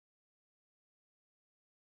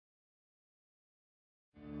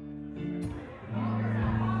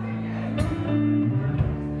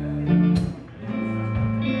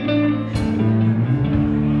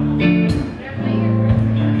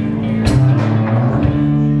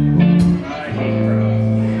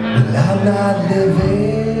I'm not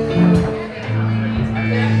living,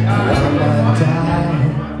 I'm not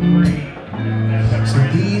dying. So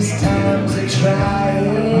these times are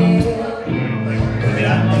trying, but I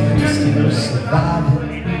am still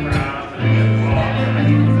surviving.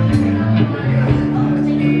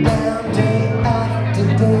 Down day after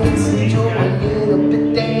day, since you're a little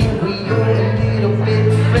bit angry, you're a little bit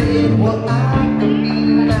afraid. Well, I could be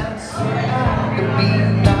nice, I could be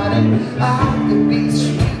naughty, I could be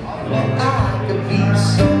sweet, well, I could be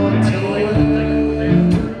so tame.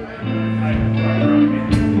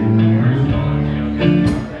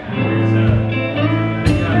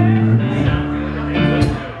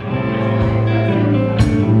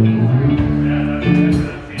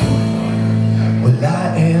 Well, I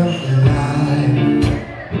am alive,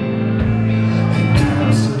 and I'm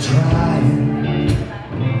still trying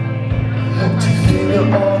to figure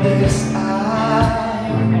all this out,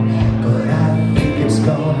 but I think it's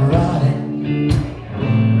gone rotten.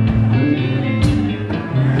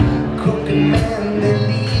 Crooked men, they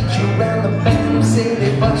lead you around the bend, say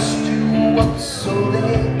they bust you up so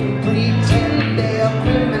they can pretend they are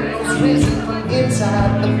criminals risen from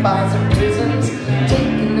inside the bars of prisons,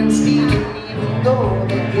 taking and stealing even though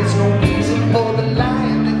there is no reason for the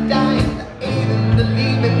lying, the dying, the hating, the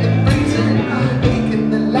leaving, the freezing, aching,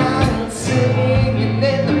 the lying, singing,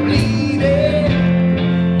 and the bleeding.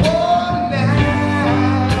 Oh,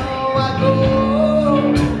 now I go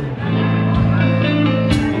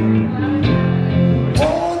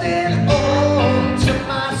holding on to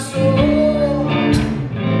my soul.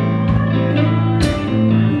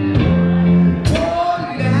 Oh,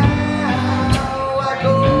 now I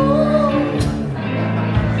go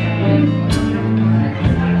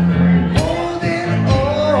holding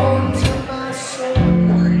on to my soul.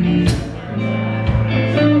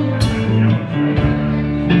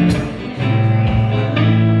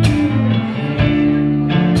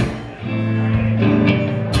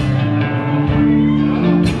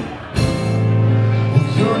 Well,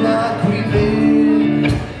 you're not grieving,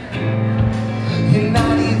 you're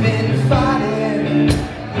not even fighting,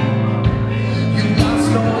 you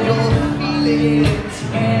lost all your feelings,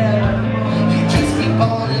 and you just keep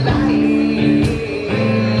on lying.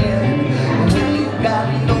 When you got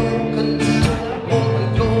no control over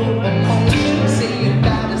your emotions, say you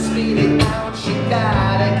gotta spit it out, you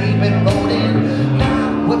gotta keep it rolling.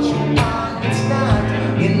 Not what you are, it's not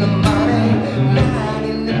in the money, not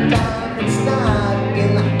in the time, it's not in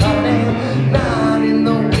the honey, not in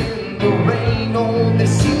the wind, the rain, all the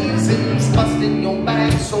seasons busting your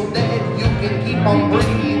back so that you can keep on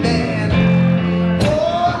breathing.